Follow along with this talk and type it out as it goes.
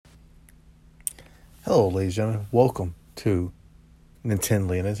Hello, ladies and gentlemen. Welcome to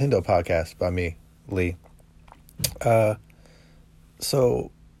NintenLee, a Nintendo podcast by me, Lee.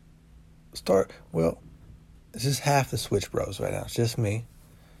 So it's just half the Switch Bros right now. It's just me.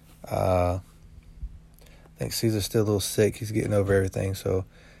 I think Caesar's still a little sick. He's getting over everything. So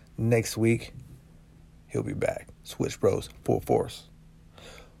next week, he'll be back. Switch Bros, full force.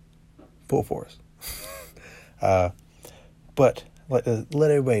 Full force. But I'd like to let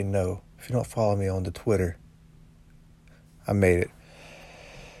everybody know, if you don't follow me on the Twitter, I made it.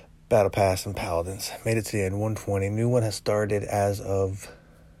 Battle Pass and Paladins. Made it to the end, 120. New one has started as of,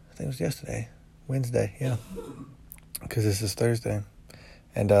 I think it was yesterday. Wednesday, yeah. Because this is Thursday.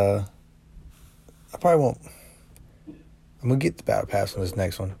 And I probably won't. I'm going to get the Battle Pass on this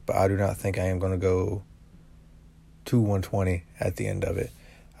next one, but I do not think I am going to go to 120 at the end of it.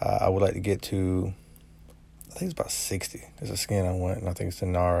 I would like to get to, I think it's about 60. There's a skin I want, and I think it's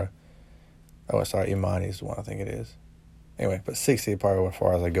Inara. Oh, sorry, Imani is the one I think it is. Anyway, but 60 probably as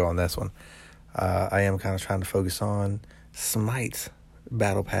far as I go on this one. I am kind of trying to focus on Smite's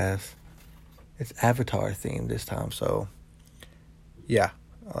Battle Pass. It's Avatar themed this time, so yeah,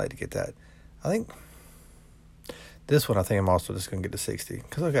 I like to get that. I think this one, I'm also just going to get to 60.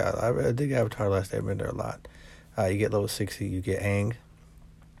 Because I did Avatar last day. I've been there a lot. You get level 60, you get Aang.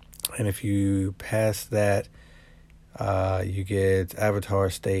 And if you pass that, you get Avatar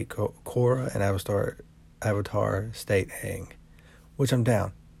State Korra and Avatar State Aang, which I'm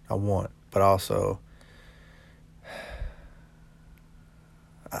down. I want. But also,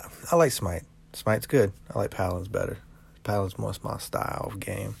 I like Smite. Smite's good. I like Paladins better. Paladins more my style of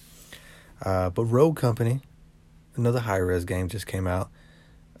game. But Rogue Company, another high-res game, just came out.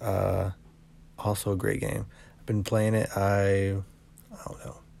 Also a great game. I've been playing it. I don't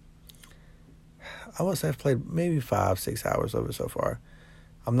know. I would say I've played maybe 5-6 hours of it so far.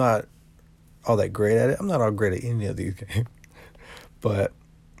 I'm not all that great at it. I'm not all great at any of these games. But,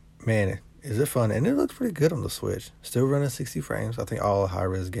 man, is it fun? And it looks pretty good on the Switch. Still running 60 frames. I think all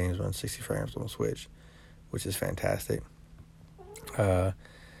high-res games run 60 frames on the Switch, which is fantastic. But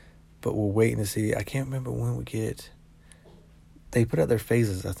we're waiting to see. I can't remember when we get. They put out their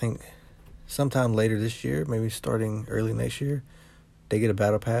phases, I think, sometime later this year, maybe starting early next year. They get a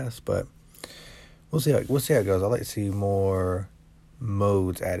battle pass, but we'll see how it goes. I'd like to see more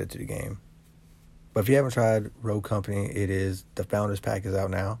modes added to the game. But if you haven't tried Rogue Company, the Founders Pack is out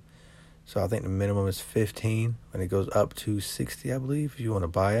now. So I think the minimum is 15, and it goes up to 60, I believe, if you want to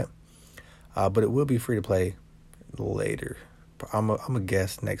buy it. But it will be free to play later. I'm a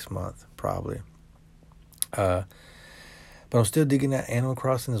guess next month, probably. But I'm still digging that Animal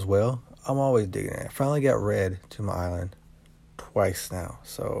Crossing as well. I'm always digging it. I finally got Red to my island twice now,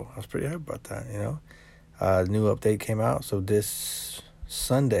 so I was pretty happy about that, The new update came out, so this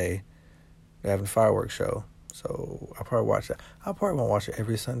Sunday they're having a fireworks show, so I'll probably watch that. I probably won't watch it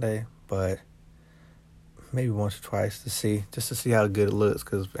every Sunday, but maybe once or twice just to see how good it looks,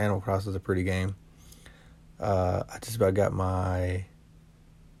 because Animal Crossing is a pretty game. I just about got my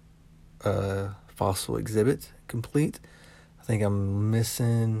fossil exhibit complete. I think I'm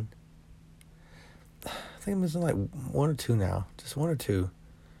missing like 1 or 2 now. Just 1 or 2.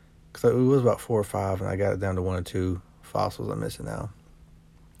 Because it was about 4 or 5, and I got it down to 1 or 2 fossils I'm missing now.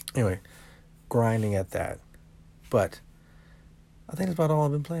 Anyway, grinding at that. But I think that's about all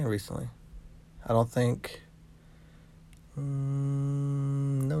I've been playing recently. I don't think.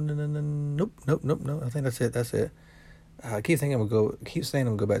 Nope. I think that's it. I keep saying I'm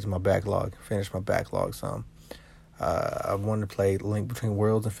gonna go back to my backlog, finish my backlog some. I wanted to play Link Between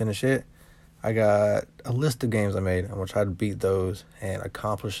Worlds and finish it. I got a list of games I made. I'm going to try to beat those and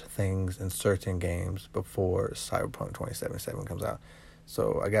accomplish things in certain games before Cyberpunk 2077 comes out.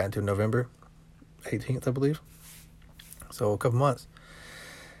 So I got into November 18th, I believe. So a couple months.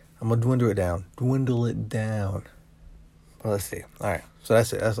 I'm going to dwindle it down. Well, let's see. All right. So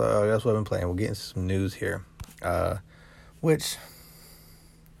that's it. That's what I've been playing. We'll get into some news here. Which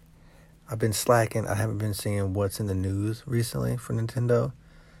I've been slacking. I haven't been seeing what's in the news recently for Nintendo.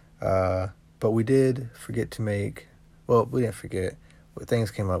 But we did forget to make. Well, we didn't forget. When things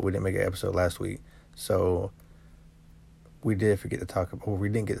came up, we didn't make an episode last week. So we did forget to talk about. Or we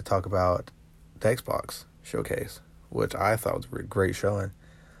didn't get to talk about the Xbox showcase, which I thought was a great showing.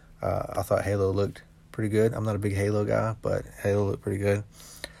 I thought Halo looked pretty good. I'm not a big Halo guy, but Halo looked pretty good.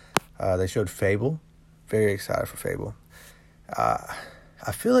 They showed Fable. Very excited for Fable.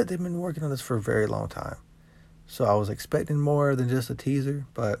 I feel like they've been working on this for a very long time. So I was expecting more than just a teaser,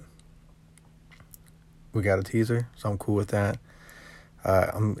 but we got a teaser, so I'm cool with that.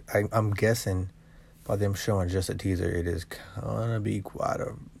 I'm guessing by them showing just a teaser, it is gonna be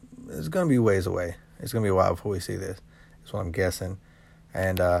it's gonna be ways away. It's going to be a while before we see this. That's what I'm guessing.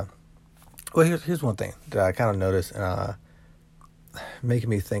 And, well, here's one thing that I kind of noticed, making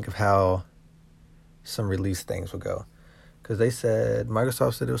me think of how some release things would go. Because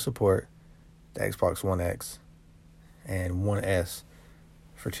Microsoft said it would support the Xbox One X and One S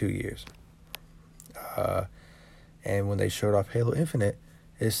for 2 years. And when they showed off Halo Infinite,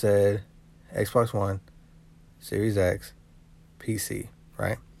 it said Xbox One, Series X, PC,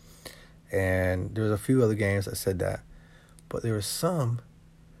 right? And there was a few other games that said that. But there was some,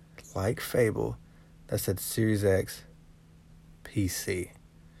 like Fable, that said Series X, PC.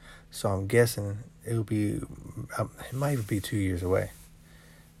 So I'm guessing it might even be 2 years away.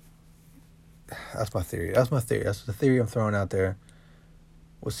 That's my theory. That's the theory I'm throwing out there.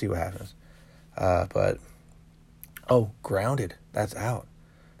 We'll see what happens. Grounded. That's out.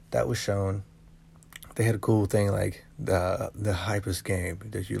 That was shown. They had a cool thing like the hypest game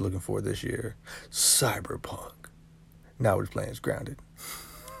that you're looking for this year, Cyberpunk. Now we're playing is Grounded.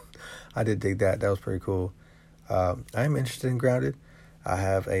 I did dig that. That was pretty cool. I'm interested in Grounded. I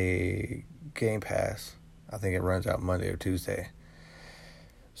have a Game Pass. I think it runs out Monday or Tuesday.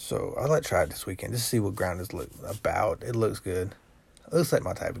 So I'd like to try it this weekend just to see what Grounded's look about. It looks good. It looks like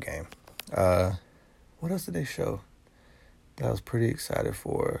my type of game. What else did they show that I was pretty excited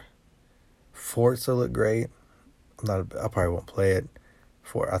for? Forza looked great. I probably won't play it.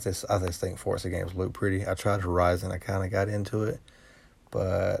 I just think Forza games look pretty. I tried Horizon. I kind of got into it,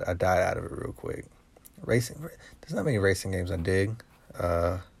 but I died out of it real quick. Racing. There's not many racing games I dig.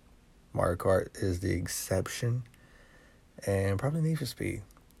 Mario Kart is the exception, and probably Need for Speed.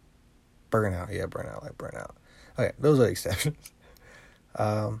 Burnout. Yeah, Burnout. Okay, those are the exceptions.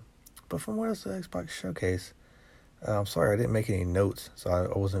 But from what else the Xbox showcase? I'm sorry I didn't make any notes, so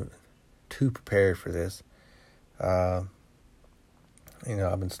I wasn't too prepared for this. I've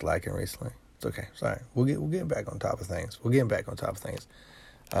been slacking recently. It's okay. Sorry. We'll get back on top of things.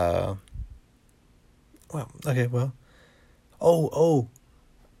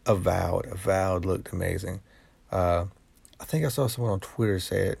 Avowed looked amazing. I think I saw someone on Twitter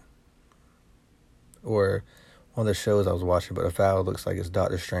say it, or one of the shows I was watching, but Avowed looks like it's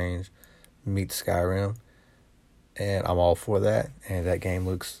Doctor Strange meets Skyrim, and I'm all for that, and that game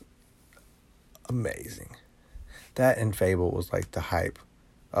looks amazing. That and Fable was like the hype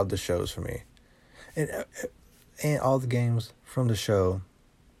of the shows for me. And all the games from the show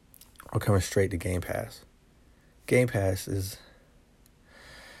are coming straight to Game Pass. Game Pass it's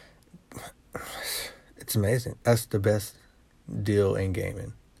amazing. That's the best deal in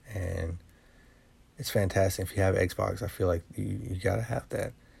gaming. And it's fantastic. If you have Xbox, I feel like you gotta have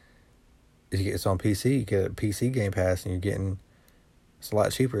that. It's on PC, you get a PC Game Pass and it's a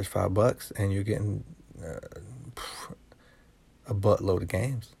lot cheaper. It's $5 and you're getting a buttload of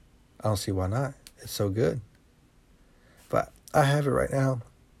games. I don't see why not. It's so good. But I have it right now.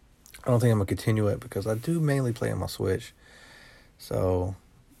 I don't think I'm going to continue it because I do mainly play on my Switch. So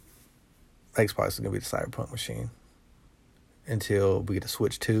Xbox is going to be the Cyberpunk machine until we get a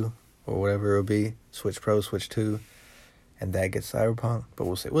Switch 2 or whatever it'll be. Switch Pro, Switch 2, and that gets Cyberpunk. But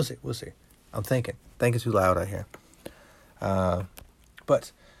we'll see. I'm thinking too loud out here.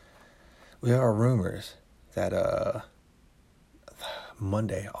 But there are rumors that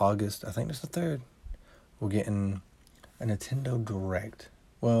Monday, August, I think it's the 3rd, we're getting a Nintendo Direct.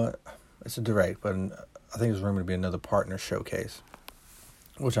 Well, it's a Direct, but I think it's rumored to be another partner showcase,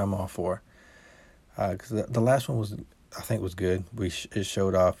 which I'm all for. Because the last one was good. It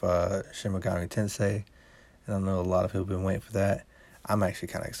showed off Shin Megami Tensei, and I know a lot of people have been waiting for that. I'm actually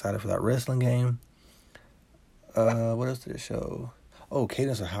kind of excited for that wrestling game. What else did it show? Oh,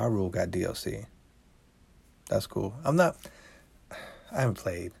 Cadence of Hyrule got DLC. That's cool. I haven't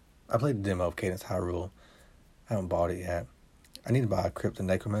played. I played the demo of Cadence of Hyrule. I haven't bought it yet. I need to buy Crypt of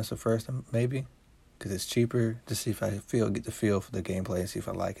Necromancer first, maybe, because it's cheaper, to see if I get the feel for the gameplay and see if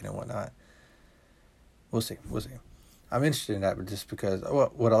I like it and whatnot. We'll see. I'm interested in that, but just because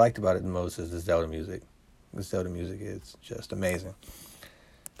what I liked about it the most is the Zelda music. The Zelda music is just amazing.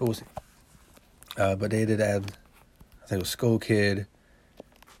 But we'll see. But they did add, I think it was Skull Kid.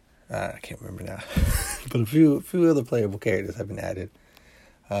 I can't remember now. But a few other playable characters have been added.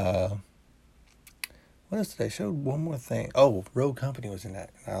 What else did they show? One more thing. Oh, Rogue Company was in that.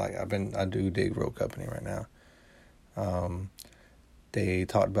 I do dig Rogue Company right now. They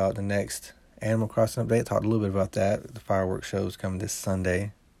talked about the next Animal Crossing update. Talked a little bit about that. The fireworks show is coming this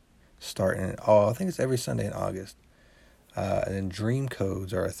Sunday, starting. I think it's every Sunday in August. And then Dream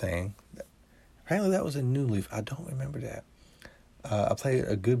Codes are a thing. Apparently that was in New Leaf. I don't remember that. I played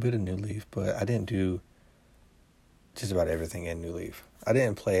a good bit of New Leaf, but I didn't do just about everything in New Leaf. I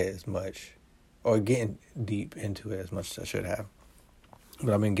didn't play it as much or getting deep into it as much as I should have.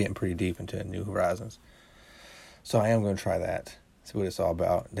 But I've been getting pretty deep into New Horizons. So I am going to try that, see what it's all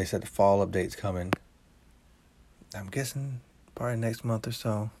about. They said the fall update's coming. I'm guessing probably next month or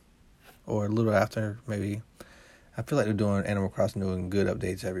so, or a little after, maybe. I feel like they're doing Animal Crossing, doing good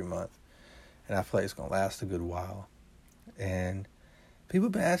updates every month. And I feel like it's going to last a good while. And people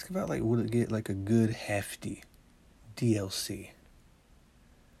have been asking about, like, would it get, like, a good, hefty DLC?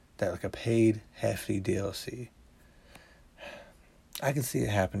 That, like, a paid, hefty DLC. I can see it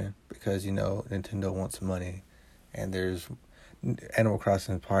happening because, Nintendo wants money. And there's Animal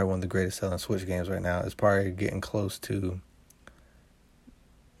Crossing is probably one of the greatest selling Switch games right now. It's probably getting close to,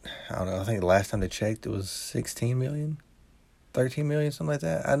 I don't know, I think the last time they checked, it was 16 million, 13 million, something like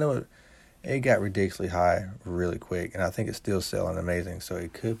that. I know it got ridiculously high really quick, and I think it's still selling amazing. So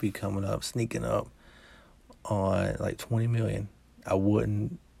it could be sneaking up on like 20 million. I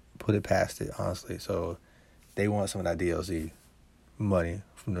wouldn't put it past it, honestly. So they want some of that DLC money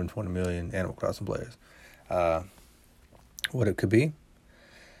from them 20 million Animal Crossing players. What it could be,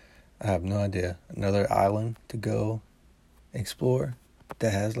 I have no idea. Another island to go explore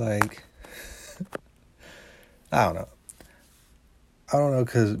that has like, I don't know,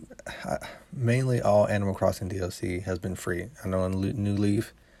 because mainly all Animal Crossing DLC has been free. I know in New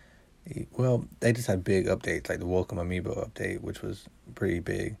Leaf, well, they just had big updates, like the Welcome Amiibo update, which was pretty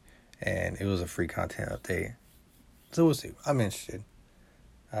big, and it was a free content update. So we'll see. I'm interested.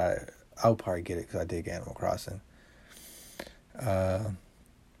 I'll probably get it because I dig Animal Crossing. I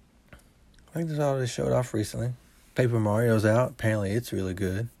think that's all they showed off recently. Paper Mario's out. Apparently it's really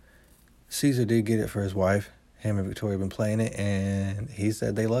good. Caesar did get it for his wife. Him and Victoria have been playing it, and he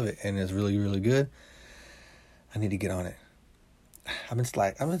said they love it, and it's really, really good. I need to get on it. I've been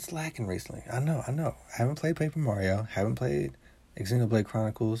slacking recently. I know. I haven't played Paper Mario. Haven't played Xenoblade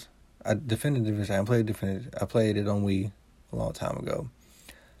Chronicles. I played Definitive. I played it on Wii a long time ago.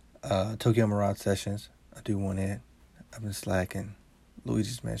 Tokyo Mirage Sessions. I do want it. I've been slacking.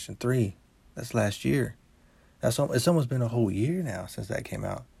 Luigi's Mansion 3. That's last year. It's almost been a whole year now since that came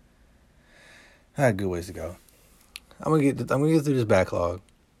out. I had good ways to go. I'm gonna get through this backlog,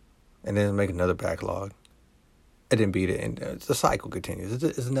 and then make another backlog, and then beat it. And the cycle continues.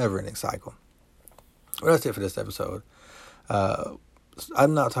 It's a never-ending cycle. Well, that's it for this episode.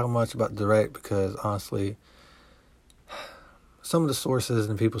 I'm not talking much about Direct because honestly, some of the sources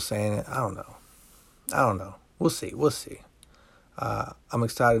and people saying it, I don't know. We'll see. I'm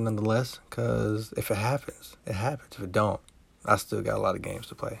excited nonetheless because if it happens, it happens. If it don't, I still got a lot of games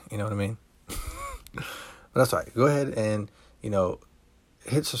to play. You know what I mean? But that's right. Go ahead and,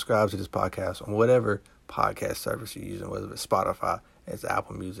 hit subscribe to this podcast on whatever podcast service you're using, whether it's Spotify, it's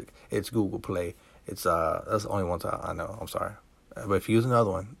Apple Music, it's Google Play. It's that's the only one I know. I'm sorry. But if you use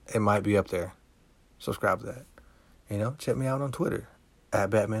another one, it might be up there. Subscribe to that. Check me out on Twitter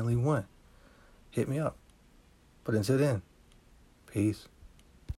 @BatmanLee1. Hit me up. But until then, peace.